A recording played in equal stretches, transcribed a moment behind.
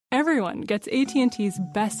everyone gets AT&T's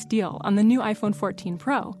best deal on the new iPhone 14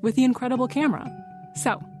 Pro with the incredible camera.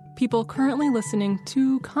 So, people currently listening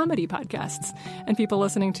to comedy podcasts, and people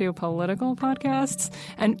listening to political podcasts,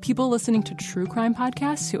 and people listening to true crime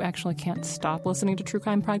podcasts who actually can't stop listening to true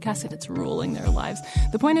crime podcasts and it's ruling their lives.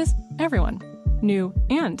 The point is, everyone, new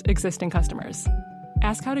and existing customers.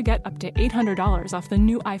 Ask how to get up to $800 off the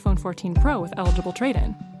new iPhone 14 Pro with eligible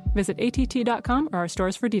trade-in. Visit att.com or our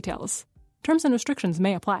stores for details. Terms and restrictions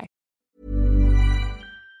may apply.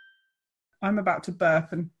 I'm about to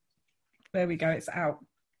burp and there we go, it's out.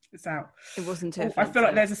 It's out. It wasn't too I offensive. feel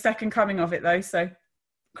like there's a second coming of it though, so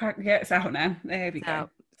yeah, it's out now. There we go. Out.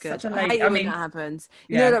 Good. Such a I late. hate when that happens.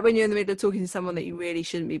 You know, like when you're in the middle of talking to someone that you really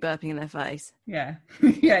shouldn't be burping in their face. Yeah.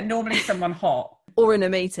 Yeah, normally someone hot. Or in a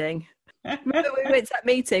meeting. We went to that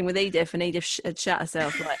meeting with Edith and Edith had shat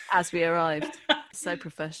herself like as we arrived. So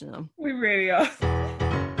professional. We really are.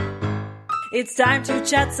 It's time to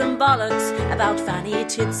chat some bollocks about fanny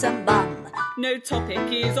tits and bum. No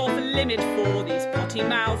topic is off limit for these potty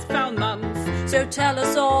mouth found mums. So tell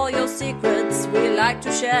us all your secrets, we like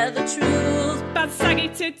to share the truth. Bad saggy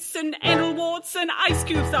tits and anal warts and ice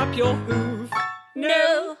cubes up your hoof.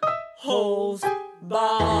 No holes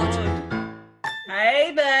barred.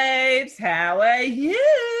 Hey babes, how are you?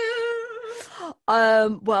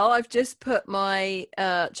 Well, I've just put my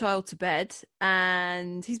child to bed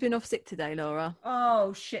and he's been off sick today, Laura.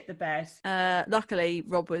 Oh, shit the bed. Luckily,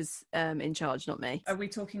 Rob was in charge, not me. Are we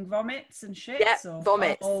talking vomits and shit? Yeah, or?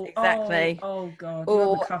 vomits, exactly. Oh, God. You're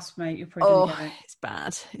on the cusp, mate. You're probably going to get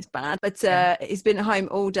it. It's bad. But he's been at home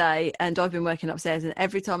all day and I've been working upstairs, and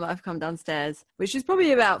every time I've come downstairs, which is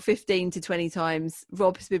probably about 15 to 20 times,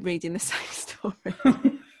 Rob has been reading the same story.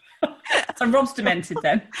 So Rob's demented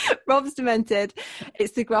then. Rob's demented.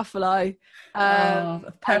 It's the Gruffalo.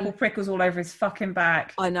 Purple prickles all over his fucking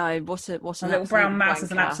back. I know. What a little brown mouse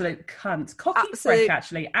is an absolute cunt. Cocky prick,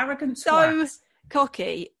 actually. Arrogant twat. So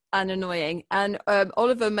cocky and annoying. And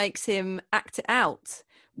Oliver makes him act it out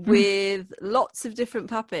with lots of different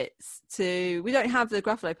puppets. We don't have the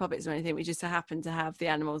Gruffalo puppets or anything. We just happen to have the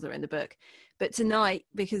animals that are in the book. But tonight,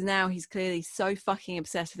 because now he's clearly so fucking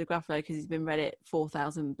obsessed with the Gruffalo because he's been read it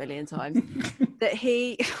 4,000 billion times, that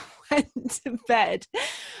he went to bed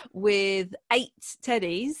with 8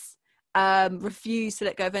 teddies, refused to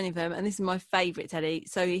let go of any of them. And this is my favourite teddy.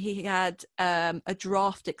 So he had a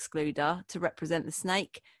draft excluder to represent the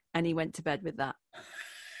snake, and he went to bed with that.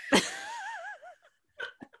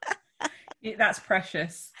 That's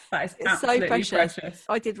precious. That is absolutely so precious.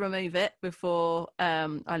 I did remove it before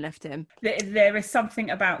I left him. There is something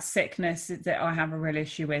about sickness that I have a real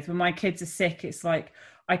issue with. When my kids are sick, it's like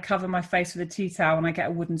I cover my face with a tea towel and I get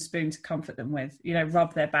a wooden spoon to comfort them with,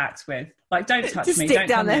 rub their backs with. Like, don't touch me. Stick don't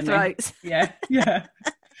down their throats. Yeah.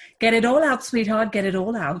 Get it all out, sweetheart. Get it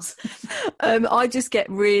all out. I just get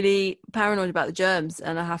really paranoid about the germs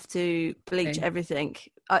and I have to bleach everything.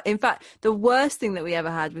 In fact, the worst thing that we ever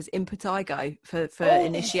had was impetigo for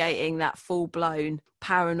initiating that full-blown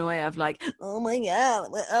paranoia of like, oh my God,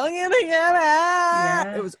 I'm going to get out.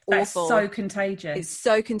 Yeah, it was awful. That's so contagious. It's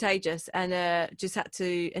so contagious. And just had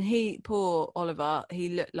to, and poor Oliver, he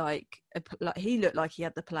looked like he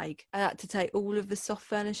had the plague. I had to take all of the soft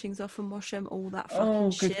furnishings off and wash them, all that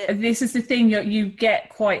fucking shit. And this is the thing, you get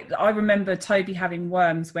quite... I remember Toby having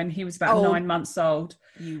worms when he was about 9 months old.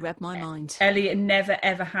 You read my mind. Elliot never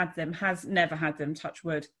ever had them, has never had them, touch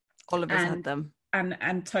wood. Oliver's had them.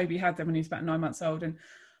 And Toby had them when he was about 9 months old. And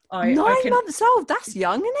 9 months old? That's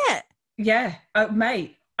young, isn't it? Yeah.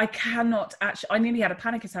 Mate, I cannot actually... I nearly had a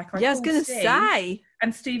panic attack. I was going to say.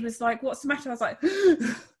 And Steve was like, what's the matter? I was like...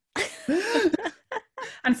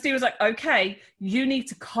 And Steve was like, okay, you need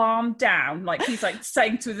to calm down. Like, he's like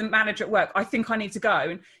saying to the manager at work, I think I need to go.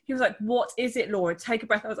 And he was like, what is it, Laura? Take a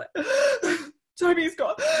breath. I was like... Toby's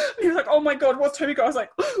got... He was like, oh my God, what's Toby got? I was like,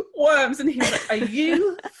 worms. And he was like, are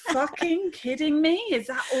you fucking kidding me? Is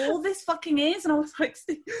that all this fucking is? And I was like,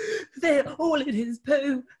 they're all in his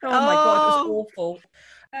poo. Oh my God, it was awful.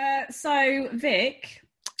 So, Vic.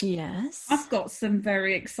 Yes? I've got some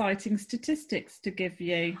very exciting statistics to give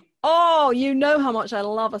you. Oh, you know how much I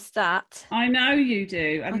love a stat. I know you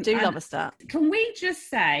do. I do love a stat. Can we just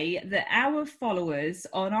say that our followers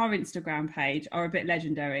on our Instagram page are a bit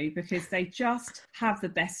legendary because they just have the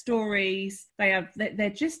best stories.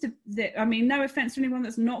 They're just, I mean, no offense to anyone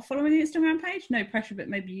that's not following the Instagram page, no pressure, but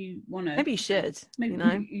maybe you want to. Maybe you should.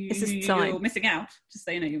 Maybe this is time. You're missing out. Just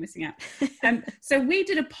so you know, you're missing out. So we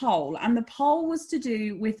did a poll, and the poll was to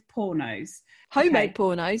do with pornos. Homemade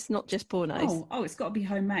pornos, not just pornos. Oh, it's got to be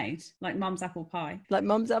homemade. made, like mum's apple pie. Like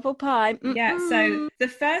mum's apple pie. Yeah, so the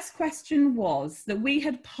first question was that we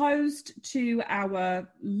had posed to our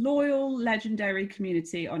loyal, legendary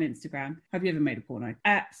community on Instagram. Have you ever made a porno?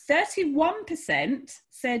 31%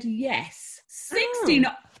 said yes. 69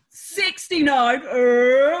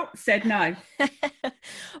 said no.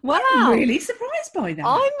 Wow. I'm really surprised by that.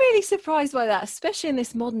 I'm really surprised by that, especially in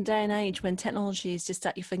this modern day and age when technology is just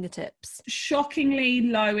at your fingertips. Shockingly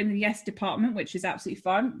low in the yes department, which is absolutely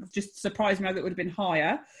fine. Just surprised me that it would have been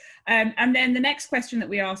higher. And then the next question that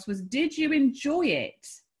we asked was, did you enjoy it?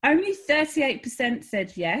 Only 38%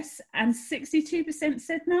 said yes and 62%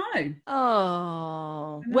 said no.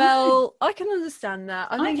 Oh, well, I can understand that.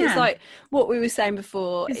 I think it's like what we were saying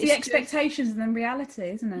before. It's the expectations and then reality,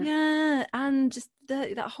 isn't it? Yeah, and just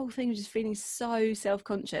that whole thing of just feeling so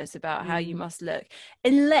self-conscious about how you must look.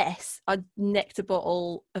 Unless I nicked a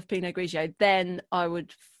bottle of Pinot Grigio, then I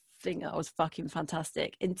would think I was fucking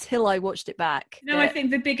fantastic until I watched it back. No, I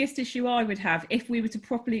think the biggest issue I would have if we were to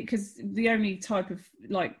properly, because the only type of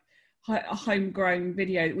like a homegrown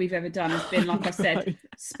video that we've ever done has been, like I said,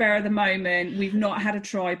 spare of the moment. We've not had a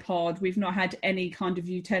tripod. We've not had any kind of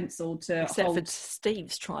utensil to except hold, for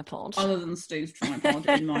Steve's tripod. other than Steve's tripod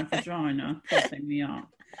in my vagina, propping me up.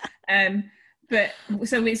 But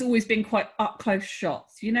so it's always been quite up close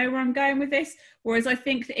shots. You know where I'm going with this? Whereas I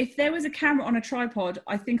think that if there was a camera on a tripod,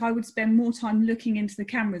 I think I would spend more time looking into the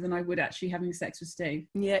camera than I would actually having sex with Steve.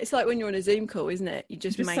 Yeah, it's like when you're on a Zoom call, isn't it? You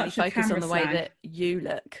just mainly focus on the way that you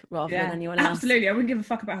look rather than anyone else. Absolutely. I wouldn't give a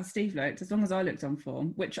fuck about how Steve looked as long as I looked on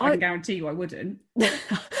form, which I can guarantee you I wouldn't.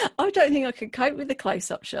 I don't think I could cope with the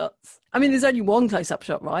close-up shots. I mean, there's only one close-up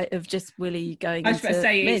shot, right, of just Willie going into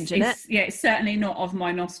minge, isn't it? Yeah, it's certainly not of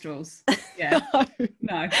my nostrils. Yeah.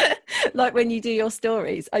 No. Like when you do your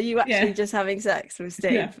stories, are you actually just having sex with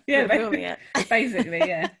Steve? Yeah, filming it? Basically,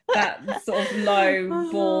 yeah. That sort of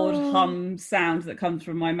low, bored hum sound that comes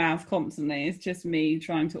from my mouth constantly is just me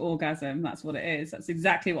trying to orgasm. That's what it is. That's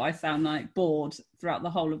exactly what I sound like, bored throughout the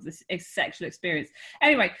whole of this sexual experience.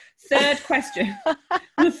 Anyway, third question.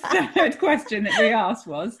 The third question that we asked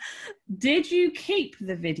was, did you keep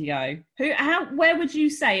the video? Where would you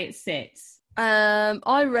say it sits?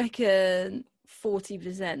 I reckon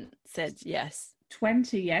 40% said yes.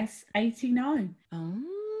 20 yes, 80 no. Oh.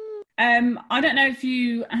 I don't know if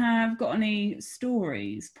you have got any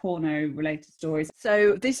stories, porno-related stories.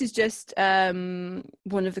 So this is just one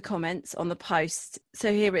of the comments on the post.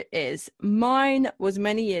 So here it is. Mine was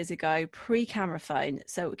many years ago, pre-camera phone.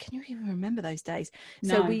 So can you even remember those days?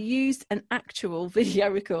 No. So we used an actual video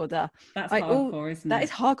recorder. That's hardcore, isn't it? That is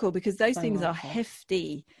hardcore because those things are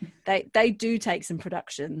hefty. They do take some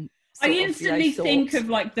production. I instantly think of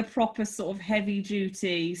like the proper sort of heavy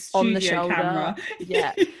duty studio on the shoulder camera.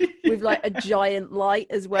 Yeah. With like a giant light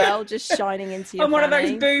as well, just shining into your on one of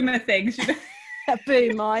those boomer things. A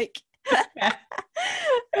boom mic.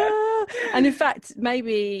 And in fact,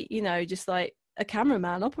 maybe, just like a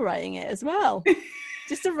cameraman operating it as well.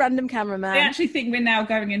 Just a random cameraman. I actually think we're now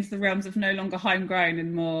going into the realms of no longer homegrown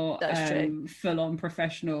and more full-on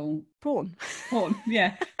professional porn.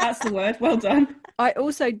 Yeah, that's the word. Well done. I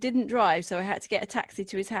also didn't drive, so I had to get a taxi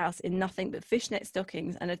to his house in nothing but fishnet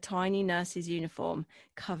stockings and a tiny nurse's uniform,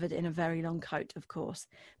 covered in a very long coat, of course.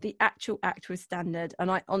 The actual act was standard,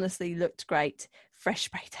 and I honestly looked great, fresh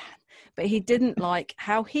spray tan. But he didn't like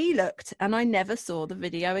how he looked, and I never saw the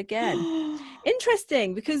video again.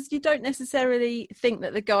 Interesting, because you don't necessarily think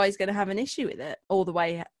that the guy's going to have an issue with it or the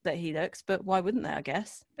way that he looks, but why wouldn't they, I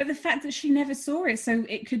guess? But the fact that she never saw it, so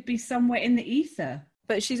it could be somewhere in the ether.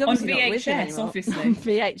 But she's obviously on VHS, not with him anymore.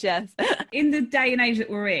 Obviously. VHS. In the day and age that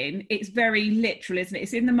we're in, it's very literal, isn't it?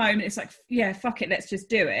 It's in the moment. It's like, yeah, fuck it, let's just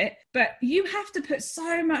do it. But you have to put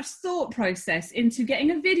so much thought process into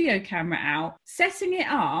getting a video camera out, setting it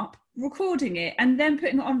up, recording it, and then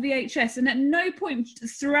putting it on VHS. And at no point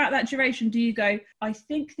throughout that duration do you go, I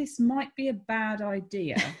think this might be a bad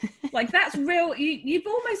idea. Like, that's real. You've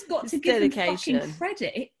almost got to give them fucking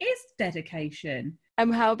credit. It is dedication.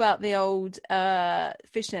 And how about the old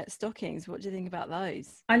fishnet stockings? What do you think about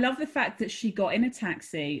those? I love the fact that she got in a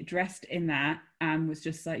taxi dressed in that and was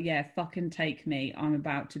just like, yeah, fucking take me. I'm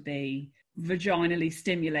about to be vaginally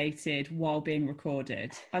stimulated while being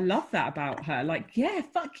recorded. I love that about her. Like, yeah,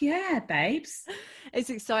 fuck yeah, babes. It's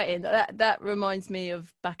exciting. That reminds me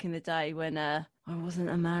of back in the day when I wasn't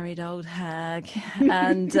a married old hag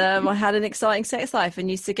and I had an exciting sex life and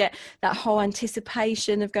used to get that whole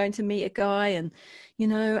anticipation of going to meet a guy and,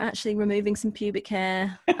 actually removing some pubic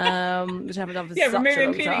hair, which I haven't done for such a long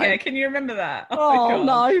removing pubic time. hair. Can you remember that? Oh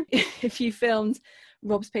no. If you filmed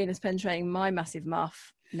Rob's penis penetrating my massive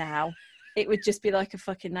muff now, it would just be like a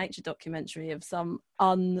fucking nature documentary of some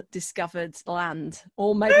undiscovered land,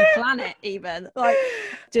 or maybe planet even. Like,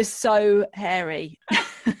 just so hairy.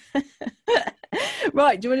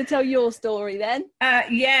 Right, do you want to tell your story then?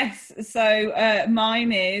 Yes. So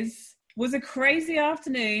mine was a crazy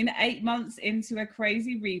afternoon, 8 months into a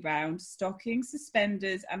crazy rebound, stocking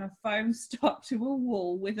suspenders and a phone stuck to a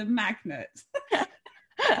wall with a magnet.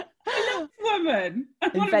 Woman, I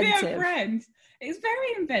want to be her friend. It's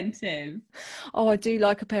very inventive. Oh, I do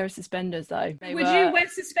like a pair of suspenders though. Would you wear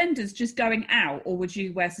suspenders just going out, or would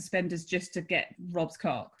you wear suspenders just to get Rob's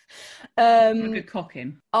cock? A good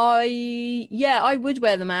cocking. I would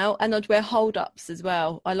wear them out, and I'd wear hold ups as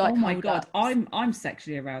well. I like. Oh my hold god, ups. I'm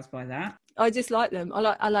sexually aroused by that. I just like them.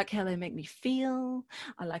 I like how they make me feel.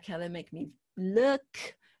 I like how they make me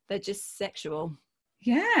look. They're just sexual.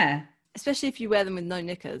 Yeah. Especially if you wear them with no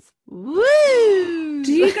knickers. Woo!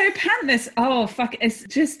 Do you go pantless? Oh, fuck. It's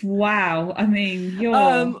just wow. I mean, you're...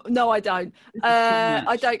 No, I don't.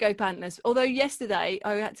 I don't go pantless. Although yesterday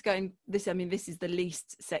I had to go in this. I mean, this is the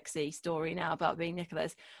least sexy story now about being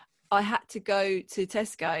knickerless. I had to go to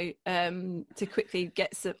Tesco to quickly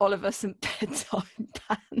get Oliver some bedtime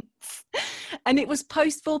pants. And it was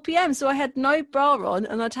post 4 p.m. So I had no bra on,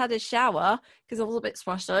 and I'd had a shower because I was a bit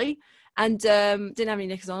splashy. And didn't have any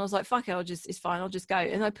knickers on. I was like, fuck it, it's fine, I'll just go.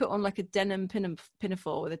 And I put on like a denim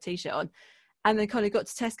pinafore with a t-shirt on, and then kind of got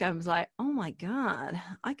to Tesco and was like, oh my god,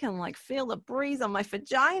 I can like feel the breeze on my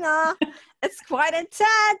vagina. It's quite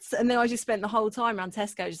intense. And then I just spent the whole time around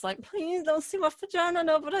Tesco just like, please don't see my vagina,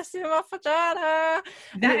 nobody see my vagina.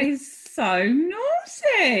 That is so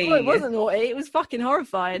naughty. Well, it wasn't naughty, it was fucking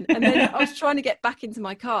horrifying. And then I was trying to get back into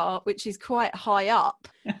my car, which is quite high up,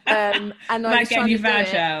 and I was trying to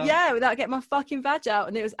vag out. Yeah, without getting my fucking vag out,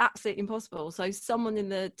 and it was absolutely impossible. So someone in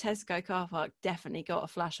the Tesco car park definitely got a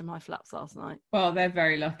flash of my flaps last night. Well, they're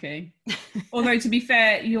very lucky. Although to be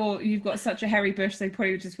fair, you've got such a hairy bush, they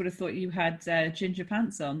probably just would have thought you had ginger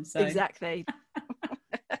pants on. So exactly.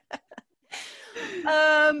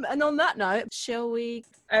 And on that note, shall we?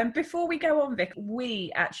 Before we go on, Vic,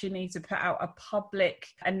 we actually need to put out a public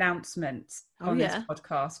announcement on this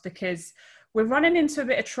podcast, because we're running into a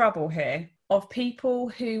bit of trouble here of people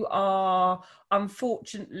who are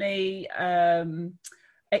unfortunately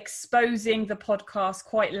exposing the podcast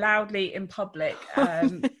quite loudly in public.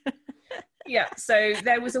 Yeah, so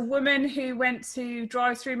there was a woman who went to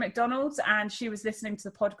drive through McDonald's and she was listening to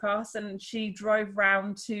the podcast, and she drove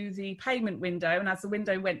round to the payment window, and as the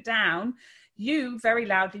window went down, you very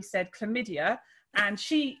loudly said chlamydia, and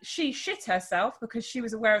she shit herself because she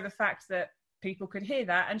was aware of the fact that people could hear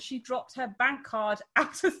that, and she dropped her bank card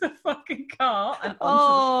out of the fucking car and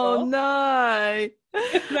onto the floor. No.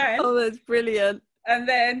 Oh, that's brilliant. And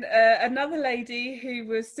then another lady who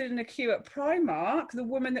was stood in a queue at Primark, the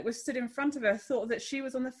woman that was stood in front of her thought that she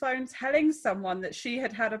was on the phone telling someone that she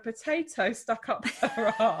had had a potato stuck up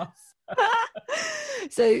her ass.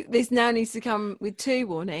 So this now needs to come with 2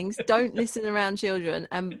 warnings. Don't listen around children,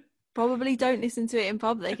 and probably don't listen to it in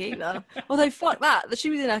public either. Although fuck that,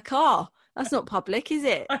 she was in her car. That's not public, is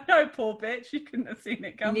it? I know, poor bitch. You couldn't have seen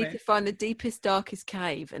it coming. You need to find the deepest, darkest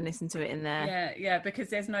cave and listen to it in there. Yeah, because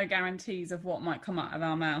there's no guarantees of what might come out of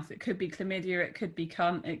our mouth. It could be chlamydia, it could be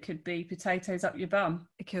cunt, it could be potatoes up your bum.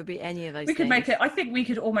 It could be any of those things. Could make it. I think we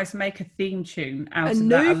could almost make a theme tune out of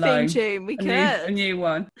that alone. A new theme tune, we could. A new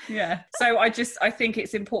one, yeah. So I think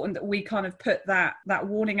it's important that we kind of put that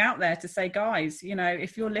warning out there to say, guys,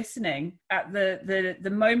 if you're listening at the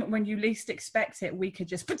moment when you least expect it, we could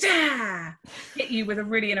just hit you with a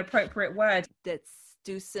really inappropriate word. Let's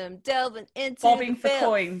do some delving into bobbing for filth.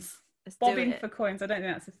 Coins. Bobbing for coins. I don't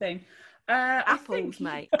think that's a thing. Apples,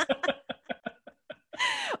 mate.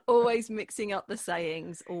 Always mixing up the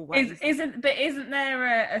sayings. Always. Isn't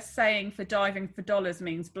there a saying for diving for dollars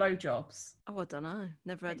means blowjobs? Oh, I don't know.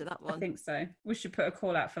 Never heard of that one. I think so. We should put a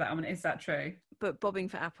call out for that one. Is that true? But bobbing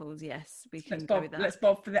for apples, yes, we can go with that. Let's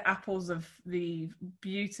bob for the apples of the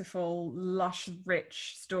beautiful, lush,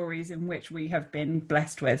 rich stories in which we have been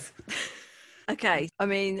blessed with. Okay. I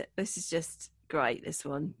mean, this is just great, this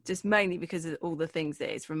one. Just mainly because of all the things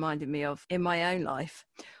that it's reminded me of in my own life.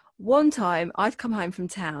 One time, I'd come home from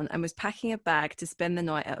town and was packing a bag to spend the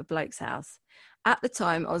night at a bloke's house. At the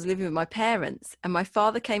time, I was living with my parents, and my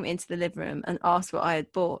father came into the living room and asked what I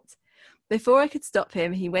had bought. Before I could stop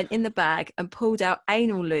him, he went in the bag and pulled out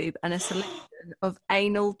anal lube and a selection of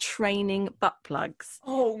anal training butt plugs.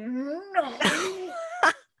 Oh, no.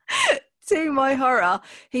 To my horror,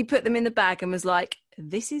 he put them in the bag and was like,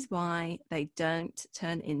 this is why they don't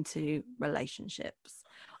turn into relationships.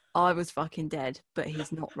 I was fucking dead, but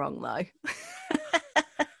he's not wrong, though.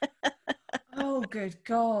 Oh, good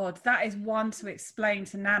God. That is one to explain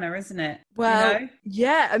to Nana, isn't it? Well, You know?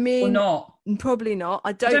 yeah, I mean, Or not. probably not. I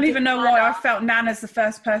I don't don't even think know why I felt Nana's the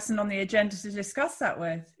first person on the agenda to discuss that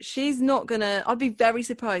with. she's not gonna. I'd be very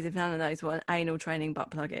surprised if Nana knows what an anal training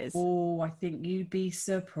butt plug is. Oh, I think you'd be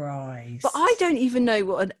surprised. But I don't even know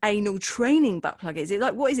what an anal training butt plug is. It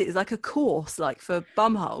like, what is it? It's like a course, like for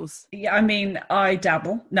bumholes. Yeah, I mean, I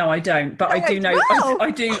dabble. No, I don't. But I do know. Wow.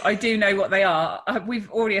 I do know what they are. We've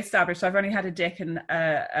already established. I've only had a dick and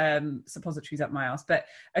suppositories up my ass. But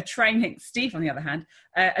a training. Steve, on the other hand,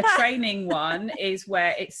 a training one is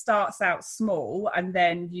where it starts out small and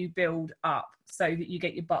then you build up so that you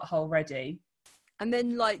get your butthole ready. And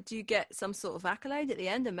then, like, do you get some sort of accolade at the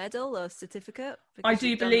end, a medal or a certificate? I because do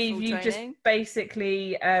you've done believe full you just training?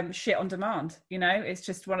 basically shit on demand. You know, it's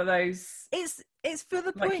just one of those. It's for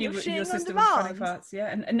the Like point of your shitting on system was funny demand. parts,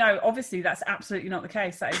 yeah. And no, obviously that's absolutely not the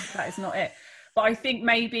case. That is not it. But I think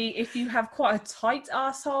maybe if you have quite a tight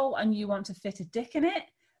asshole and you want to fit a dick in it,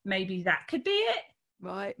 maybe that could be it.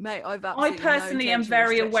 Right, mate. I I personally am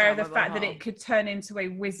very aware of the stretching fact out that my it could turn into a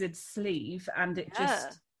wizard sleeve, and it Yeah.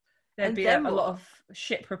 just there'd And be then a lot what? of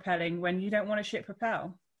shit propelling when you don't want to shit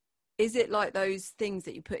propel. Is it like those things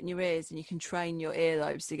that you put in your ears and you can train your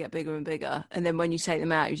earlobes to get bigger and bigger, and then when you take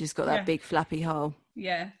them out, you just got that Yeah. big flappy hole?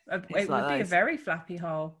 Yeah, it It's would like be a those. very flappy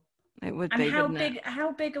hole. It would And be. how wouldn't it? big?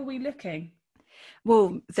 How big are we looking?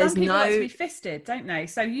 Well, there's Some people no. like to be fisted, don't they?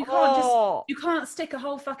 So you can't just Oh. you can't stick a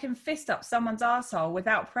whole fucking fist up someone's arsehole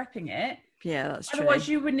without prepping it. Yeah, that's true. Otherwise,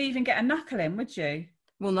 you wouldn't even get a knuckle in, would you?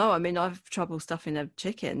 Well, no, I mean I've trouble stuffing a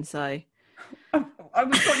chicken, so I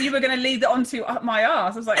thought you were going to lead it onto up my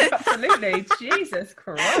arse. I was like, absolutely, Jesus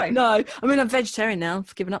Christ. no. I mean I'm vegetarian now.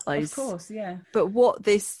 I've given up those. Of course, yeah. But what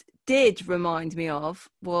this did remind me of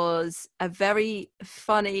was a very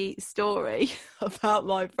funny story about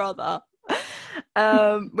my brother.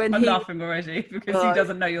 When I'm he, laughing already because Oh. he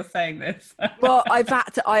doesn't know you're saying this. well,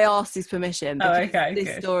 I asked his permission Oh, because okay, this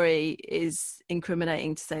good. story is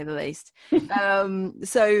incriminating to say the least.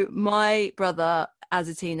 So my brother, as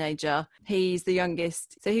a teenager, he's the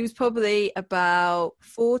youngest, so he was probably about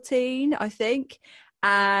 14, I think,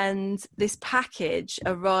 and this package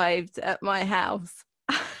arrived at my house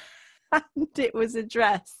and it was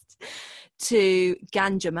addressed to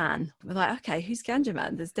Ganja Man. We're like, okay, who's Ganja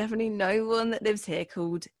Man? There's definitely no one that lives here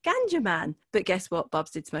called Ganja Man. But guess what? Bubs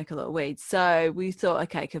did smoke a lot of weed. So we thought,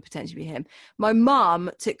 okay, it could potentially be him. My mum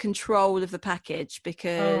took control of the package Oh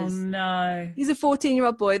because no. he's a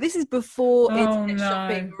 14-year-old boy. This is before Oh, internet no.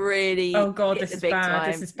 shopping really Oh God, hit this the is big bad.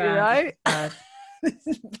 time, This is you bad. know? This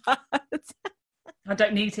is bad. This is bad. I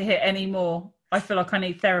don't need to hit any more. I feel like I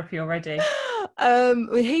need therapy already.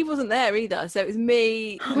 Well, he wasn't there either, so it was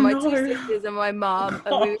me, Oh, my no. two sisters, and my mum,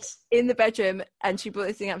 and we were in the bedroom, and she brought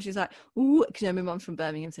this thing up. She was like, "Ooh," because you know my mum's from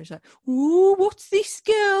Birmingham, so she's like, "Ooh, what's this,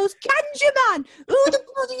 girls? Ganja Man! Ooh, the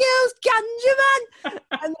bloody girls, Ganja Man!"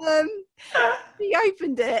 And he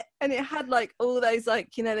opened it, and it had like all those,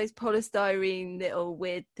 like, you know, those polystyrene little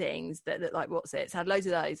weird things that look like what's it. It had loads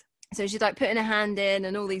of those. So she's like putting her hand in,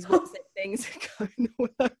 and all these what's it things are going all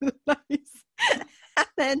over the place. And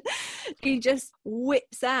then he just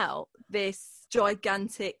whips out this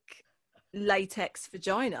gigantic latex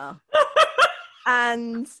vagina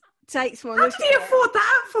and takes one How look do you at it. afford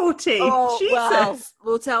that at 14? Oh, Jesus. well,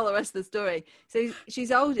 we'll tell the rest of the story. So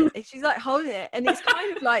she's holding it. She's like holding it, and it's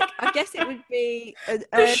kind of like, I guess it would be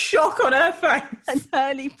The shock on her face. an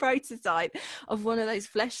early prototype of one of those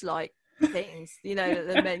fleshlight things, you know, that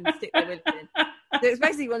the men stick their willies in. So it was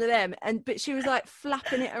basically one of them, but she was like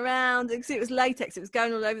flapping it around because it was latex. It was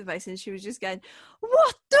going all over the place, and she was just going,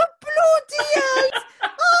 "What the bloody hell!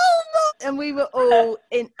 Oh my!" And we were all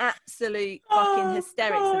in absolute fucking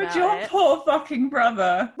hysterics God, about your it. poor fucking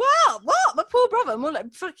brother. What? My poor brother, more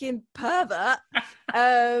like fucking pervert.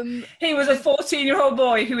 He was a 14-year-old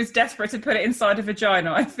boy who was desperate to put it inside a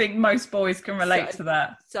vagina. I think most boys can relate So- to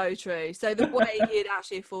that. So true. So the way he had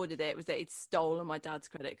actually afforded it was that he'd stolen my dad's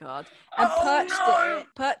credit card and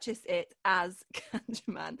purchased it as Ganja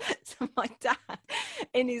Man. So my dad,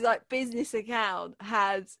 in his like business account,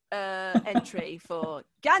 had entry for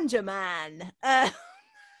Ganja Man,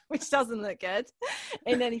 which doesn't look good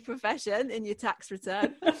in any profession in your tax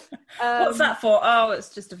return. What's that for? Oh,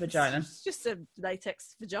 it's just a vagina. It's just a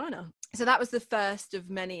latex vagina. So that was the first of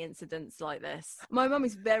many incidents like this. My mum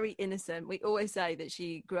is very innocent. We always say that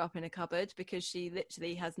she grew up in a cupboard because she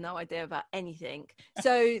literally has no idea about anything.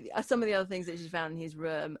 So some of the other things that she found in his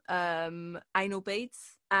room, anal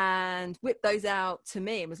beads, and whipped those out to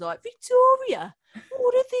me and was like, "Victoria,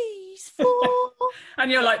 what are these for?" And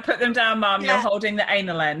you're like, put them down, Mum. Yeah. You're holding the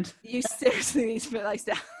anal end. You seriously need to put those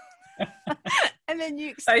down. And then you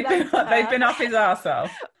explain They've been up his arsehole.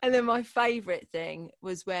 And then my favourite thing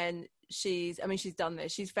was when she's done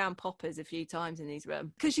this. She's found poppers a few times in his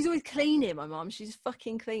room because she's always cleaning. My mum, she's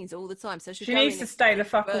fucking cleans all the time. So she needs to stay the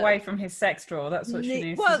fuck away from his sex drawer. That's what she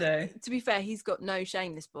needs to do. To be fair, he's got no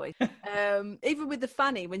shame, this boy. Even with the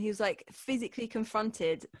fanny, when he was like physically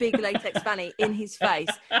confronted, big latex fanny in his face.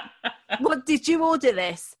 What, did you order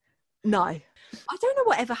this? No. I don't know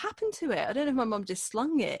whatever happened to it. I don't know if my mum just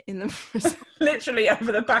slung it in the literally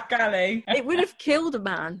over the back alley. It would have killed a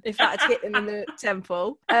man if that had hit him in the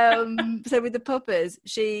temple. So with the poppers,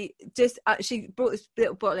 she brought this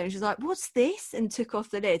little bottle in and she was like, "What's this?" and took off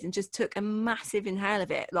the lid and just took a massive inhale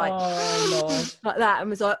of it, like, oh Lord, like that, and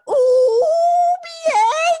was like, "Oh, B8!"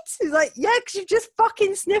 He's like, "Yeah, because you've just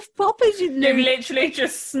fucking sniffed poppers, You've literally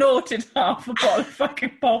just snorted half a bottle of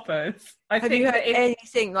fucking poppers." Have you heard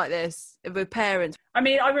anything like this with parents? I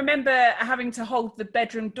mean, I remember having to hold the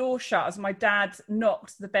bedroom door shut as my dad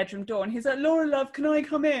knocked the bedroom door, and he's like, "Laura, love, can I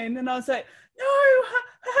come in?" And I was like,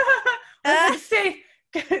 "No,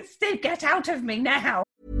 Steve, get out of me now."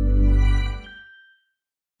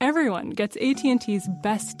 Everyone gets AT&T's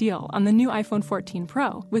best deal on the new iPhone 14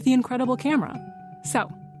 Pro with the incredible camera. So,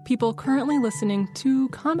 people currently listening to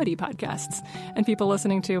comedy podcasts, and people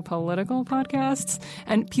listening to political podcasts,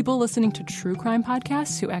 and people listening to true crime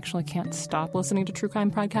podcasts who actually can't stop listening to true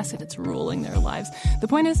crime podcasts and it's ruling their lives. The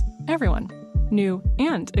point is, everyone, new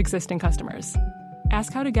and existing customers.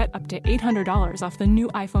 Ask how to get up to $800 off the new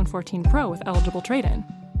iPhone 14 Pro with eligible trade-in.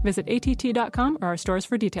 Visit att.com or our stores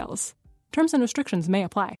for details. Terms and restrictions may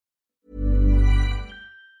apply.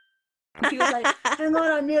 He was like, "Hang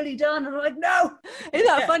on, I'm nearly done." And I'm like, "No." Isn't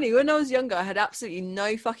that funny? When I was younger, I had absolutely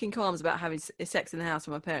no fucking qualms about having sex in the house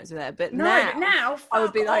when my parents were there. But now I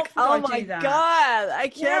would be like, "Oh my God, I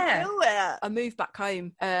can't do it." I moved back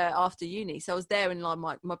home after uni, so I was there in like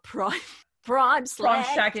my prime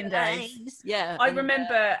shagging days. Yeah. I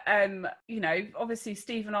remember, obviously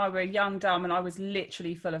Steve and I were young, dumb, and I was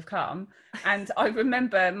literally full of cum. And I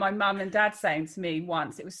remember my mum and dad saying to me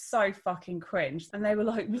once, it was so fucking cringe. And they were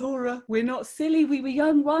like, "Laura, we're not silly. We were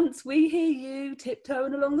young once. We hear you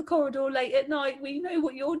tiptoeing along the corridor late at night. We know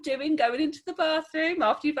what you're doing, going into the bathroom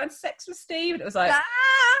after you've had sex with Steve." And it was like,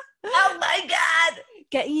 oh my God.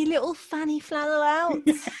 Getting your little fanny flannel out.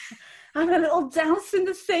 Having a little douse in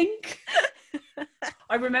the sink.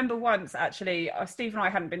 I remember once, actually, Steve and I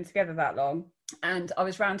hadn't been together that long, and I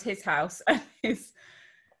was round his house, and his,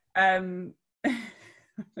 yeah,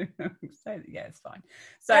 it's fine.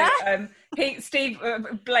 So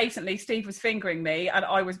Steve was fingering me, and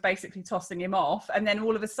I was basically tossing him off, and then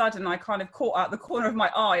all of a sudden I kind of caught out the corner of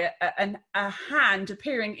my eye a hand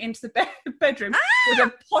appearing into the bedroom with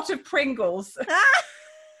a pot of Pringles.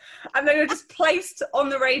 And they were just placed on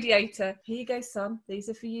the radiator. "Here you go, son. These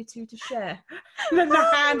are for you two to share." And then the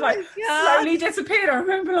hand slowly disappeared. I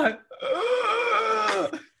remember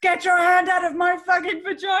 "Get your hand out of my fucking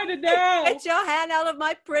vagina now. Get your hand out of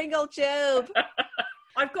my Pringle tube."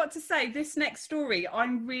 I've got to say, this next story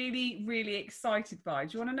I'm really, really excited by.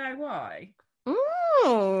 Do you want to know why?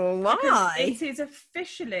 Oh, why? Because it is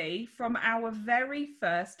officially from our very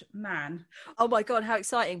first man. Oh my God, how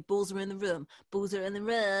exciting. Balls are in the room. Balls are in the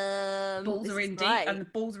room. Balls are in deep and the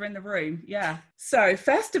balls are in the room. Yeah. So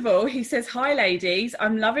first of all, he says, "Hi ladies,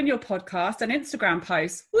 I'm loving your podcast and Instagram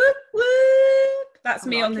posts. Whoop, whoop." That's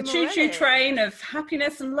me on the choo-choo train of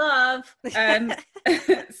happiness and love.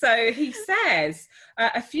 So he says,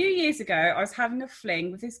 "A few years ago, I was having a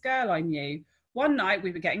fling with this girl I knew. One night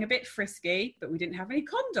we were getting a bit frisky, but we didn't have any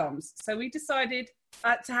condoms. So we decided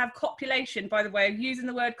to have copulation." By the way, I'm using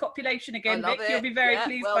the word copulation again, Vic. You'll be very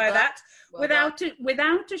pleased by that.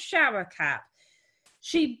 Without a shower cap.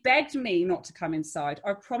 She begged me not to come inside.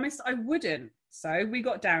 I promised I wouldn't. So we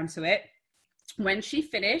got down to it. When she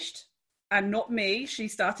finished, and not me, she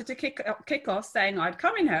started to kick off saying I'd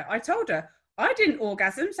come in her. I told her I didn't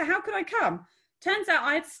orgasm, so how could I come? Turns out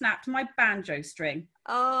I had snapped my banjo string.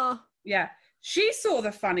 Oh. Yeah. She saw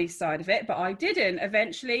the funny side of it, but I didn't.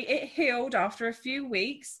 Eventually, it healed after a few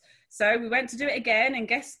weeks. So we went to do it again, and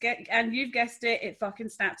you've guessed it, it fucking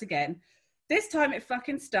snapped again. This time it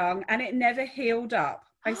fucking stung, and it never healed up.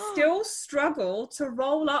 I still struggle to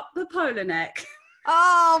roll up the polar neck.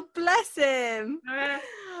 Oh, bless him.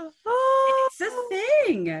 It's a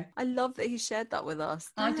thing. I love that he shared that with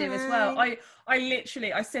us. I do as well. I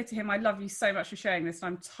said to him, "I love you so much for sharing this."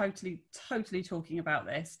 And I'm totally talking about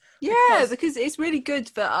this. Yeah, because it's really good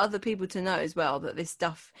for other people to know as well that this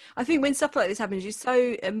stuff, I think when stuff like this happens, you're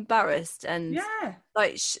so embarrassed and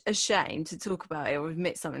like ashamed to talk about it or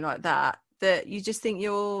admit something like that you just think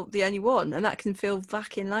you're the only one, and that can feel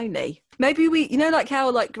fucking lonely. Maybe like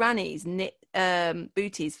how like grannies knit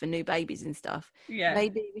booties for new babies and stuff. Yeah.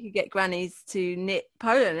 Maybe we could get grannies to knit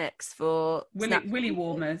polo necks for willy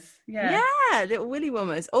warmers. Yeah. Yeah, little willy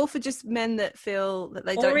warmers. Or for just men that feel that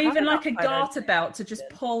they don't Or even have like a garter belt to just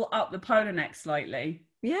pull up the polo neck slightly.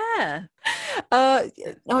 Yeah.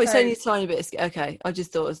 It's only a tiny bit. Okay, I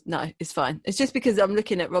just thought, no, it's fine. It's just because I'm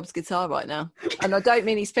looking at Rob's guitar right now, and I don't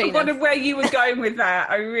mean his penis. I wondered where you were going with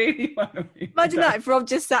that. I really wonder. Imagine that if Rob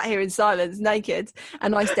just sat here in silence, naked,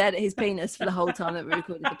 and I stared at his penis for the whole time that we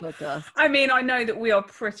recorded the podcast. I mean, I know that we are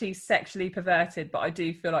pretty sexually perverted, but I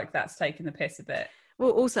do feel like that's taking the piss a bit.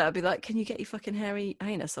 Well, also, I'd be like, can you get your fucking hairy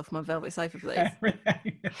anus off my velvet sofa, please?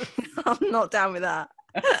 I'm not down with that.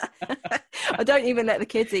 I don't even let the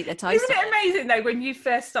kids eat their toast. Isn't it amazing though when you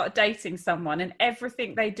first start dating someone and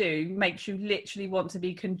everything they do makes you literally want to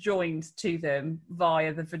be conjoined to them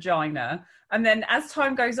via the vagina, and then as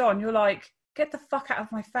time goes on you're like, get the fuck out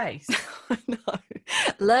of my face. I know.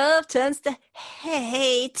 Love turns to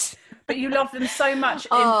hate, but you love them so much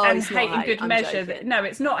and hate in good measure. No,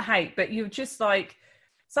 it's not hate, but you're just like,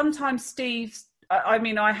 sometimes Steve's, I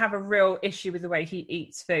mean, I have a real issue with the way he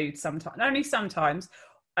eats food sometimes, only sometimes,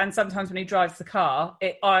 and sometimes when he drives the car,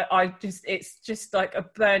 it's just like a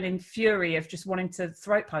burning fury of just wanting to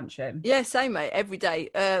throat punch him. Yeah, same, mate, every day.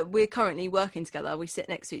 We're currently working together. We sit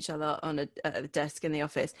next to each other on a desk in the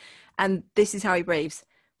office, and this is how he breathes.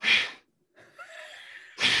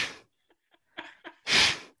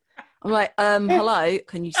 I'm like, hello,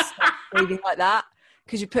 can you stop breathing like that?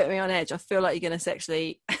 Because you put me on edge. I feel like you're going to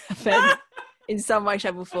sexually offend in some way,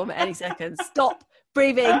 shape or form at any second. Stop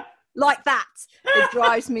breathing like that. It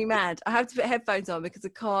drives me mad. I have to put headphones on because I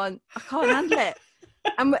can't handle it.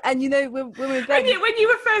 And you know, when we're when you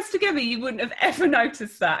were first together, you wouldn't have ever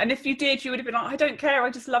noticed that. And if you did, you would have been like, I don't care. I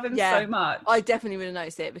just love him so much. I definitely would have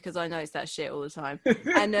noticed it because I notice that shit all the time.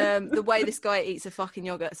 And the way this guy eats a fucking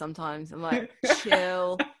yogurt sometimes, I'm like,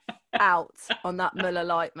 chill out on that Muller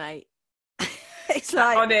Lite, mate. It's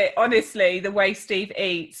like, honestly, the way Steve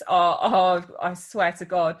eats, I swear to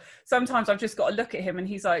God, sometimes I've just got to look at him and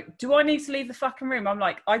he's like, do I need to leave the fucking room? I'm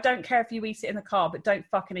like, I don't care if you eat it in the car, but don't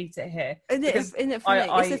fucking eat it here. Isn't it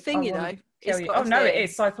funny? It's a thing, you know. Oh no, it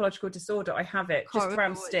is psychological disorder. I have it just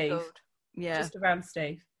around Steve. Yeah, just around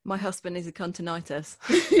Steve. My husband is a cuntinitis.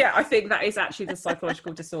 Yeah, I think that is actually the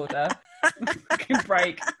psychological disorder. Fucking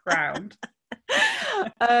break ground.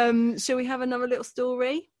 Shall we have another little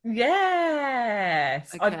story?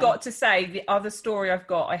 Yes. Okay. I've got to say, the other story I've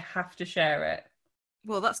got, I have to share it.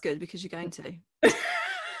 Well, that's good because you're going to.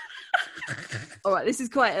 All right, this is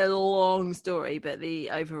quite a long story, but the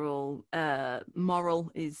overall moral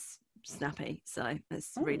is snappy. So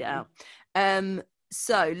let's read it out.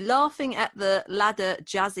 So, laughing at the ladder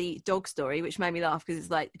jazzy dog story, which made me laugh because it's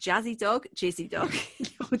like jazzy dog, jizzy dog.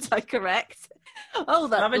 Autocorrect. Oh,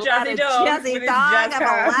 that love a jazzy dog. Jazzy dog of a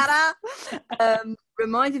ladder.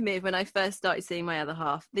 Reminded me of when I first started seeing my other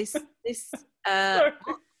half. This There's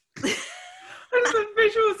some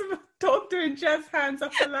visuals of a dog doing jazz hands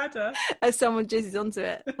up the ladder. As someone jizzes onto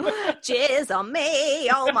it. Jizz on me.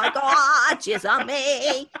 Oh my God. Jizz on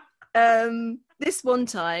me. This one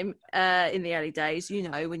time in the early days, you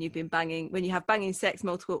know, when you have banging sex,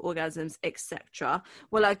 multiple orgasms, etc.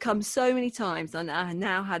 Well, I'd come so many times and I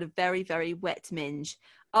now had a very, very wet minge.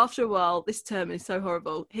 After a while, this term is so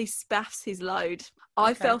horrible. He spaffs his load.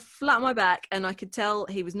 I fell flat on my back and I could tell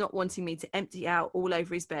he was not wanting me to empty out all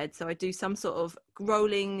over his bed. So I do some sort of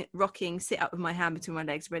rolling, rocking, sit up with my hand between my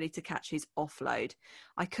legs, ready to catch his offload.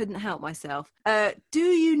 I couldn't help myself. Do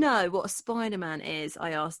you know what a Spider-Man is?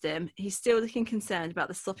 I asked him. He's still looking concerned about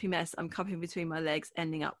the sloppy mess I'm cupping between my legs,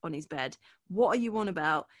 ending up on his bed. What are you on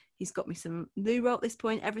about? He's got me some loo roll at this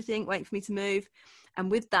point, everything, waiting for me to move. And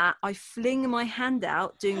with that, I fling my hand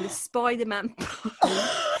out, doing the Spider-Man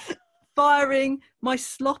firing my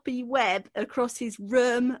sloppy web across his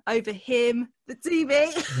room, over him, the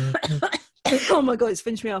TV. Oh my God, it's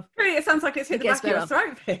finished me off. Really, it sounds like it's hit the back of your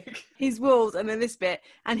throat, Vic. His walls, and then this bit,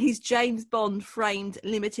 and his James Bond framed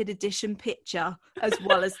limited edition picture, as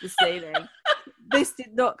well as the ceiling. This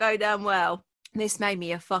did not go down well. This made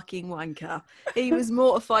me a fucking wanker. He was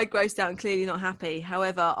mortified, grossed out, and clearly not happy.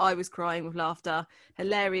 However, I was crying with laughter,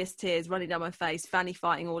 hilarious tears running down my face, fanny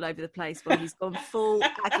fighting all over the place while he's gone full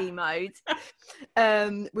Aggie mode,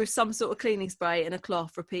 with some sort of cleaning spray and a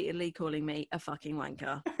cloth, repeatedly calling me a fucking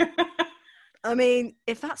wanker. I mean,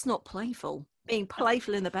 if that's not playful, being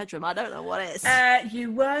playful in the bedroom, I don't know what is.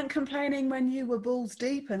 You weren't complaining when you were balls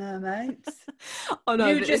deep in her, mate. Oh no,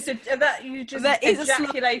 you just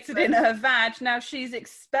ejaculated in her vag. Now she's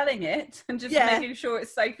expelling it and just making sure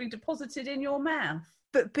it's safely deposited in your mouth.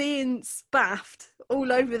 But being spaffed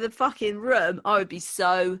all over the fucking room, I would be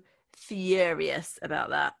so furious about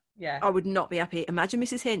that. Yeah. I would not be happy. Imagine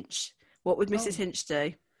Mrs. Hinch. What would Mrs. Hinch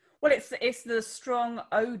do? Well, it's the strong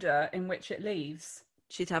odour in which it leaves.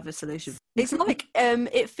 She'd have a solution. It's like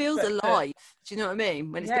it feels alive. Do you know what I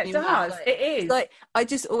mean? When it's Yeah, in it your mouth, does. like, It is. it's like I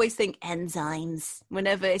just always think enzymes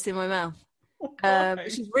whenever it's in my mouth.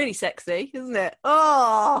 Which is really sexy, isn't it?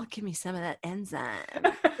 Oh, give me some of that enzyme.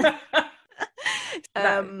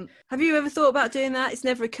 Have you ever thought about doing that? It's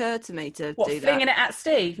never occurred to me to do that. Flinging it at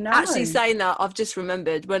Steve? No. Actually, saying that, I've just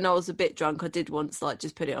remembered when I was a bit drunk, I did once like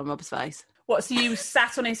just put it on Rob's face. What, so you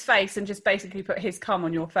sat on his face and just basically put his cum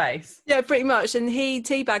on your face? Yeah, pretty much. And he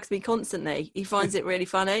teabags me constantly. He finds it really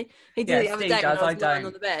funny. He did it the other day when I was lying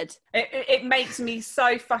on the bed. It makes me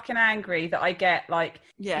so fucking angry that I get like...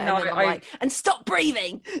 Yeah, no, and then I'm like, and stop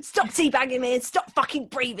breathing! Stop teabagging me and stop fucking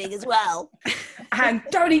breathing as well! And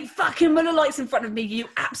don't eat fucking Miller Lights in front of me, you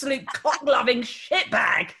absolute cock-loving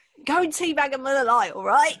shitbag! Go and teabag a Miller Lite, all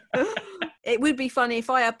right? It would be funny if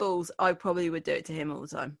I had balls. I probably would do it to him all the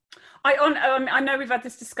time. I know we've had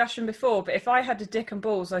this discussion before, but if I had a dick and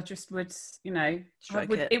balls, I just would,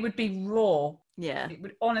 it would be raw. Yeah. It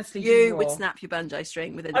would honestly be You raw. would snap your banjo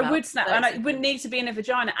string within I would snap, and it wouldn't need to be in a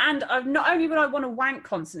vagina. And not only would I want to wank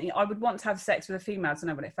constantly, I would want to have sex with a female to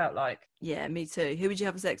know what it felt like. Yeah, me too. Who would you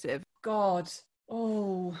have sex with? God.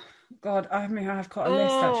 Oh, God. I mean, I've got a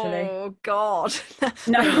list, actually. Oh, God.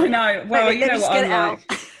 No. Well, Wait, you know what I'm out.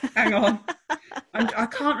 like. Hang on. I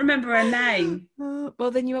can't remember her name.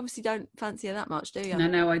 Well, then you obviously don't fancy her that much, do you?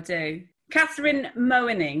 No, I do. Catherine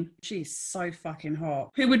Moaning. She's so fucking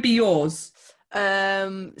hot. Who would be yours?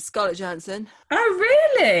 Scarlett Johansson.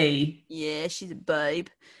 Oh, really? Yeah, she's a babe.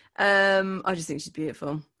 I just think she's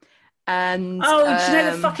beautiful. And do you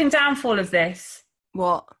know the fucking downfall of this?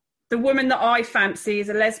 What? The woman that I fancy is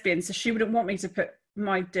a lesbian, so she wouldn't want me to put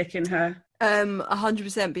my dick in her. 100%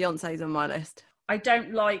 Beyonce's on my list. I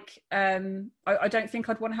don't like. I don't think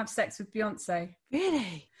I'd want to have sex with Beyonce.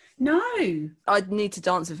 Really? No. I'd need to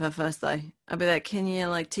dance with her first, though. I'd be like, can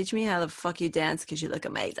you teach me how the fuck you dance? Because you look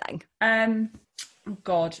amazing. Oh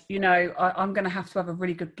God, I'm going to have a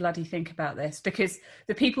really good bloody think about this, because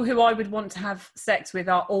the people who I would want to have sex with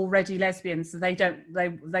are already lesbians, so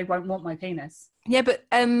they won't want my penis. Yeah, but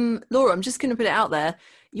Laura, I'm just going to put it out there.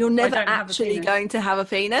 You're never actually going to have a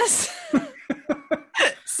penis.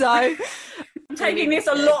 So I'm taking this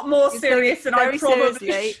a lot more serious than I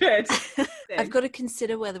probably should. I've got to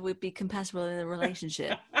consider whether we'd be compatible in a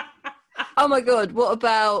relationship. Oh my God, what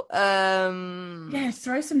about yeah,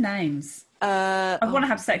 throw some names. I want to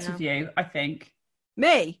have sex with you, I think.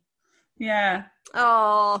 Me? Yeah.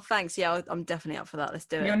 Oh, thanks. Yeah, I'm definitely up for that. Let's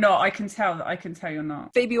do it. You're not. I can tell you're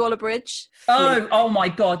not. Phoebe Waller-Bridge. Oh my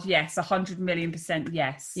God, yes. 100,000,000%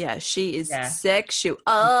 yes. Yeah, she is sexual.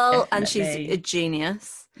 Oh, and she's a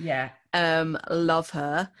genius. Yeah. Love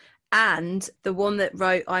her. And the one that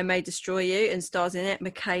wrote I May Destroy You and stars in it,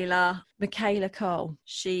 Michaela Cole.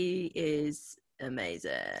 She is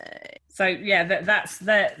amazing. So yeah,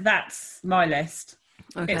 that's my list.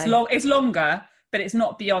 Okay. It's longer, but it's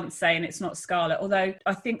not Beyonce and it's not Scarlett, although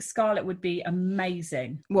I think Scarlett would be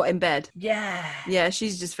amazing. What, in bed? Yeah,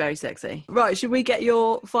 she's just very sexy. Right, should we get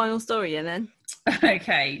your final story in then?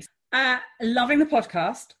 Okay. Loving the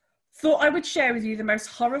podcast. Thought I would share with you the most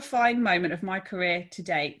horrifying moment of my career to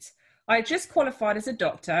date. I had just qualified as a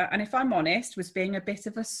doctor, and if I'm honest, was being a bit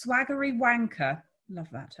of a swaggery wanker. Love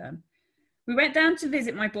that term. We went down to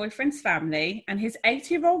visit my boyfriend's family, and his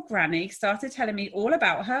 80-year-old granny started telling me all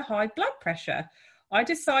about her high blood pressure. I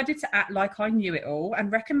decided to act like I knew it all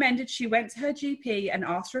and recommended she went to her GP and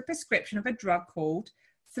asked for a prescription of a drug called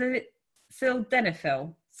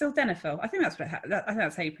sildenafil. I think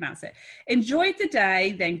that's how you pronounce it. Enjoyed the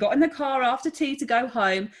day, then got in the car after tea to go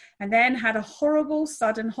home, and then had a horrible,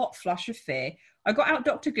 sudden hot flush of fear. I got out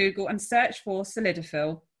Dr. Google and searched for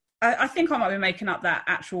sildenafil. I think I might be making up that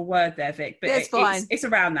actual word there, Vic, but it's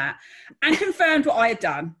around that. And confirmed what I had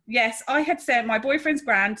done. Yes, I had sent my boyfriend's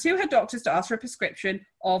gran to her doctors to ask for a prescription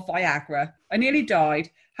of Viagra. I nearly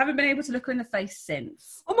died. Haven't been able to look her in the face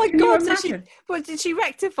since. Oh my God! Did she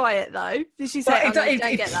rectify it though? Did she say, don't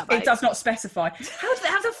get that, babe? It does not specify.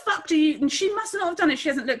 How the fuck do you, and she must not have done it, she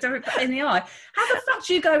hasn't looked her in the eye. How the fuck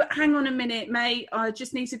do you go, hang on a minute, mate, I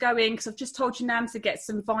just need to go in because I've just told your nan to get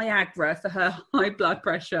some Viagra for her high blood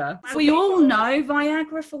pressure. We all know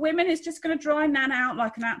Viagra for women is just going to dry nan out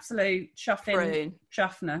like an absolute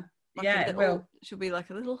chuffner. It will. She'll be like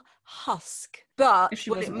a little husk. But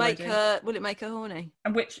will it make her horny?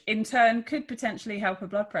 And which in turn could potentially help her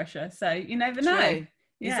blood pressure. So you never know.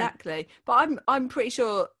 Yeah. Exactly. But I'm pretty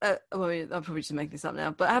sure, well, I'm probably just making this up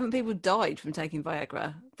now, but haven't people died from taking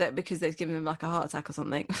Viagra that because they've given them like a heart attack or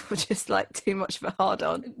something, which is like too much of a hard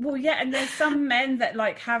on? Well, yeah, and there's some men that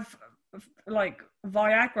like have like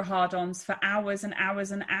Viagra hard-ons for hours and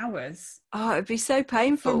hours and hours. Oh, it'd be so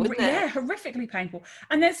painful, wouldn't it? Yeah, horrifically painful.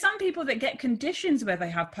 And there's some people that get conditions where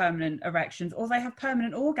they have permanent erections or they have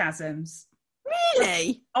permanent orgasms.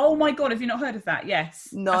 Really? Oh my God, have you not heard of that? Yes.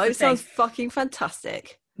 No, That's the it sounds thing. fucking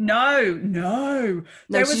fantastic. No. No,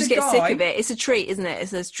 There you was just a get guy- sick of it. It's a treat, isn't it?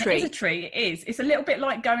 It's a It is treat. a treat. It is. It's a little bit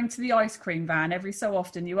like going to the ice cream van every so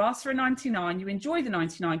often. You ask for a 99, you enjoy the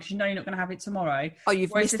 99 because you know you're not going to have it tomorrow. Oh,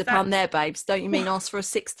 you've Whereas missed if the that- pun there, babes. Don't you mean ask for a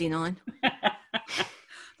 69?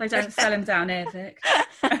 They don't sell them down here, Vic.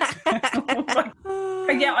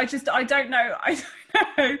 But yeah, I don't know. I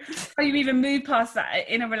don't know how you even move past that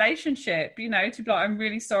in a relationship, you know, to be like, I'm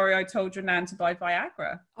really sorry I told your nan to buy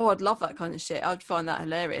Viagra. Oh, I'd love that kind of shit. I'd find that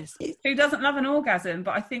hilarious. Who doesn't love an orgasm?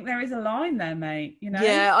 But I think there is a line there, mate, you know?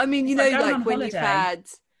 Yeah, I mean, you It's know, going like on when you've holiday. had,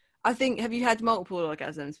 I think, have you had multiple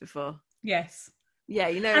orgasms before? Yes. Yeah,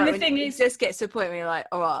 you know, And like the when thing it is- just gets to a point where you're like,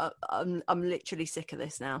 all right, I'm literally sick of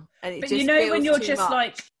this now. And it But just you know, when feels you're too just much.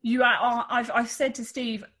 like, you are, I've said to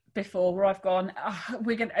Steve before where I've gone,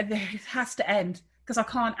 it has to end because I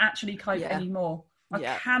can't actually cope Yeah. anymore. I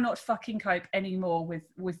Yeah. cannot fucking cope anymore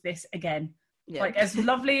with this again. Yeah. Like, as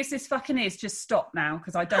lovely as this fucking is, just stop now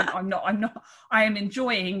because I am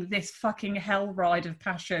enjoying this fucking hell ride of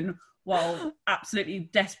passion while absolutely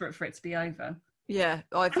desperate for it to be over. Yeah,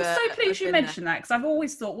 I'm so pleased you been there. mentioned that because I've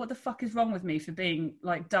always thought, what the fuck is wrong with me for being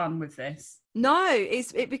like done with this? No,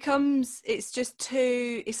 it's just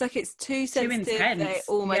too. It's like it's too sensitive. That it intense,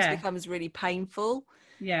 almost yeah. becomes really painful,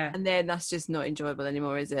 Yeah. and then that's just not enjoyable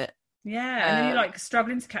anymore, is it? Yeah, and then you're like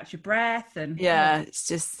struggling to catch your breath, and Yeah, it's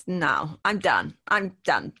just no. I'm done. I'm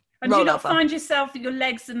done. And do you Roll not over. find yourself that your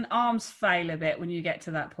legs and arms fail a bit when you get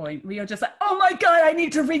to that point where you're just like, oh my God, I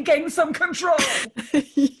need to regain some control?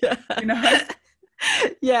 Yeah, You know,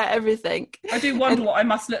 yeah, everything. I do wonder what I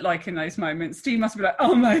must look like in those moments. Steve must be like,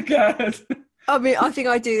 oh my God. I mean, I think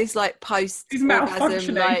I do this like post He's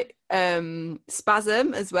orgasm malfunctioning. like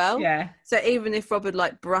spasm as well. Yeah. So even if Rob would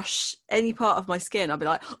like brush any part of my skin, I'd be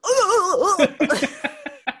like,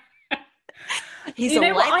 he's You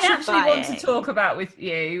know what I actually want to electrifying. talk about with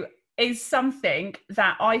you is something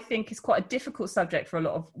that I think is quite a difficult subject for a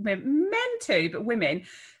lot of men too, but women.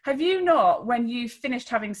 Have you not, when you've finished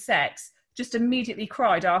having sex, just immediately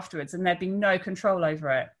cried afterwards and there'd be no control over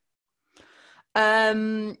it?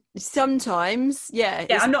 Sometimes, yeah.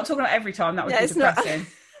 Yeah, I'm not talking about every time. That would Yeah, be it's not- depressing.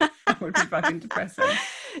 That would be fucking depressing.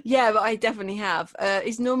 Yeah, but I definitely have.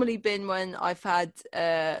 It's normally been when I've had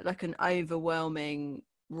like an overwhelming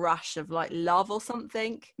rush of like love or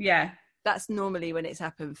something. Yeah. That's normally when it's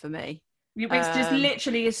happened for me. It's just Um,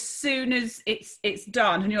 literally as soon as it's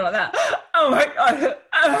done and you're like that, oh my God.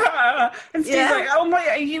 And Steve's Yeah. like, oh my,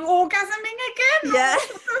 are you orgasming again? Yeah.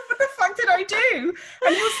 What the fuck did I do?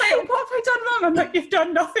 And he'll say, what have I done wrong? I'm like, you've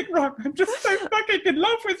done nothing wrong. I'm just so fucking in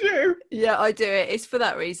love with you. Yeah, I do it. It's for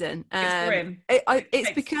that reason. It's for him. It's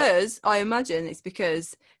Makes because I imagine it's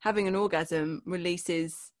because having an orgasm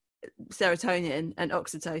releases serotonin and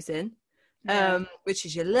oxytocin, Yeah. which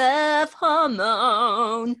is your love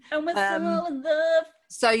hormone. And we're um, so in love.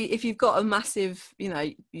 So if you've got a massive, you got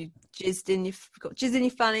jizz in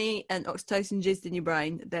your fanny and oxytocin jizzed in your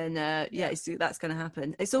brain, then that's going to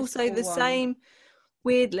happen. It's also all the one. same,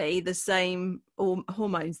 weirdly, the same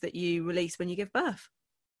hormones that you release when you give birth.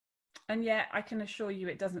 And yet, I can assure you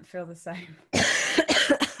it doesn't feel the same.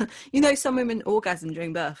 You know, some women orgasm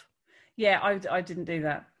during birth. Yeah, I didn't do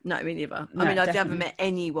that. No, me neither. No, I mean, I've never definitely. met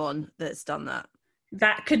anyone that's done that.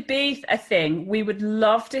 That could be a thing. We would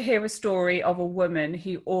love to hear a story of a woman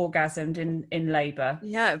who orgasmed in labour.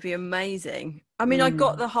 Yeah, it'd be amazing. I mean, I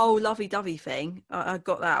got the whole lovey-dovey thing. I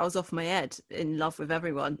got that. I was off my head, in love with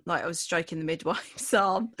everyone. Like, I was stroking the midwife's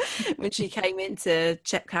arm when she came in to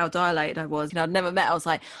check how dilated I was. And I'd never met her. I was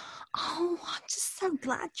like, oh, I'm just so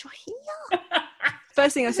glad you're here.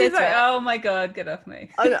 First thing I said She's to like, her, oh my God, get off me.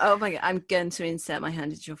 oh my God, I'm going to insert my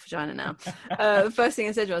hand into your vagina now. First thing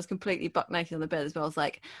I said to her, I was completely buck naked on the bed as well. I was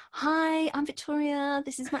like, hi, I'm Victoria.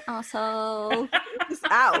 This is my arsehole. Just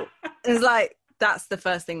out. It was like, that's the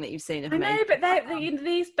first thing that you've seen of I me. know, but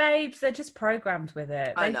these babes, they're just programmed with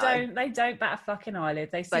it. I They know. don't bat a fucking eyelid.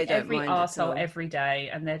 They see They don't every mind at all. arsehole every day,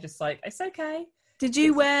 and they're just like, it's okay. Did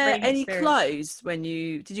you It's a wear freeing any experience.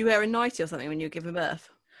 clothes did you wear a nightie or something when you were giving birth?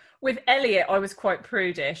 With Elliot, I was quite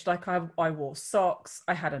prudish. Like I wore socks.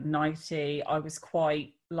 I had a nightie. I was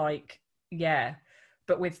quite like, yeah.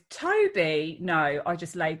 But with Toby, no, I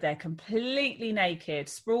just laid there completely naked,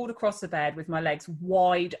 sprawled across the bed with my legs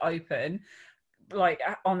wide open, like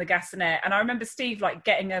on the gassonet. And I remember Steve like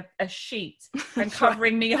getting a sheet and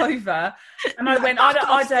covering me over. And I went, I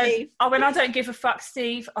don't give a fuck,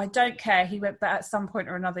 Steve. I don't care. He went, but at some point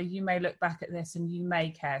or another, you may look back at this and you may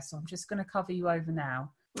care. So I'm just going to cover you over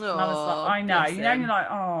now. And I was like, I know. You know, you're like,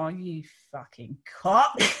 oh, you fucking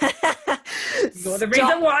cock. You're the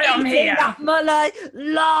reason why I'm here. My light.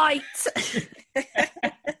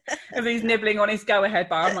 And he's nibbling on his go-ahead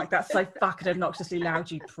bar. I'm like, that's so fucking obnoxiously loud,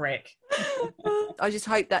 you prick. I just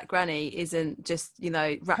hope that granny isn't just,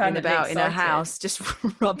 rattling Permanently about in her excited. house, just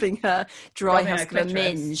rubbing her dry Rubbing her husk of a clitoris.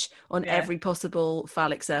 minge on every possible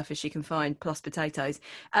phallic surface she can find, plus potatoes.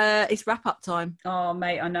 It's wrap-up time. Oh,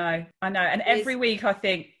 mate, I know. And every week I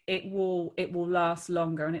think it will last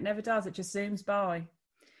longer, and it never does. It just zooms by.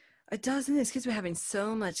 It does, and it's because we're having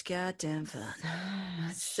so much goddamn fun.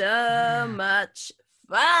 So much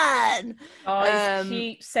fun. Guys,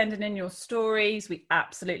 keep sending in your stories. We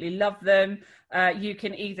absolutely love them. You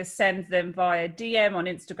can either send them via DM on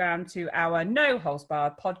Instagram to our No Holds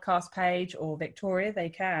Barred podcast page, or Victoria, they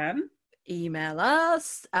can email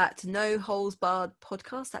us at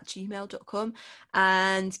noholesbarredpodcast@gmail.com.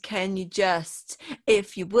 And can you just,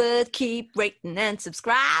 if you would, keep rating and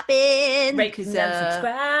subscribing? Rate and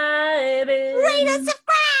subscribing. Rate and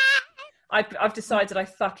subscribe. I've decided I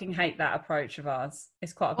fucking hate that approach of ours.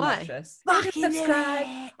 It's quite Why? obnoxious. Fucking Subscribe.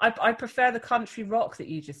 it. I prefer the country rock that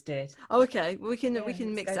you just did. Oh, okay. Well, we can let's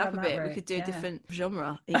mix go it up a down that bit. We route. could do a Yeah. different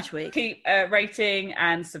genre each week. Keep rating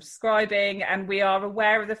and subscribing, and we are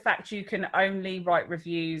aware of the fact you can only write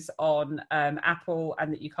reviews on Apple,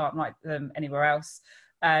 and that you can't write them anywhere else.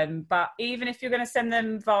 But even if you're going to send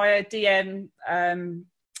them via DM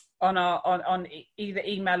on either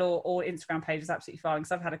email or Instagram page, is absolutely fine,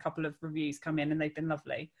 because I've had a couple of reviews come in and they've been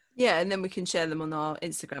lovely. Yeah, and then we can share them on our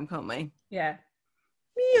Instagram, can't we? Yeah.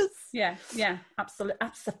 Yes. Yeah,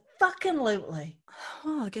 absolutely.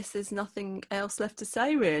 Oh, I guess there's nothing else left to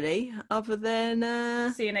say, really, other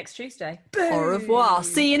than See you next Tuesday. au revoir.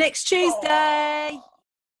 See you next Tuesday.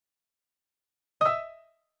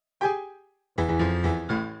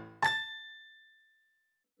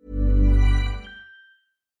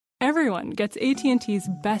 Everyone gets AT&T's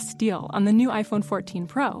best deal on the new iPhone 14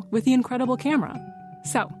 Pro with the incredible camera.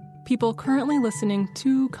 So, people currently listening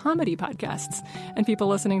to comedy podcasts, and people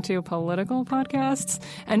listening to political podcasts,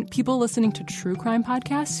 and people listening to true crime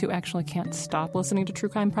podcasts who actually can't stop listening to true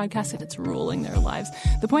crime podcasts and it's ruling their lives.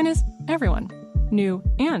 The point is, everyone, new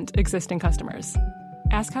and existing customers.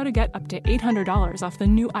 Ask how to get up to $800 off the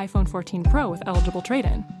new iPhone 14 Pro with eligible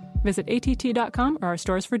trade-in. Visit att.com or our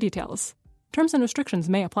stores for details. Terms and restrictions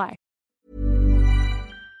may apply.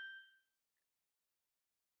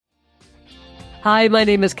 Hi, my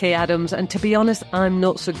name is Kay Adams, and to be honest, I'm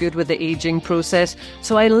not so good with the ageing process,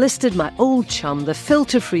 so I enlisted my old chum, the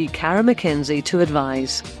filter-free Cara McKenzie, to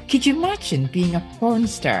advise. Could you imagine being a porn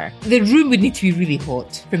star? The room would need to be really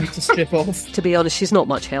hot for me to strip off. To be honest, she's not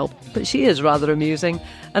much help, but she is rather amusing.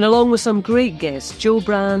 And along with some great guests, Joe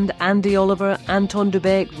Brand, Andy Oliver, Anton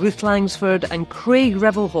Dubeck, Ruth Langsford and Craig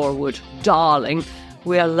Revel-Horwood, darling,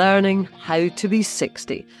 we are learning how to be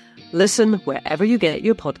 60. Listen wherever you get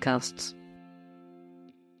your podcasts.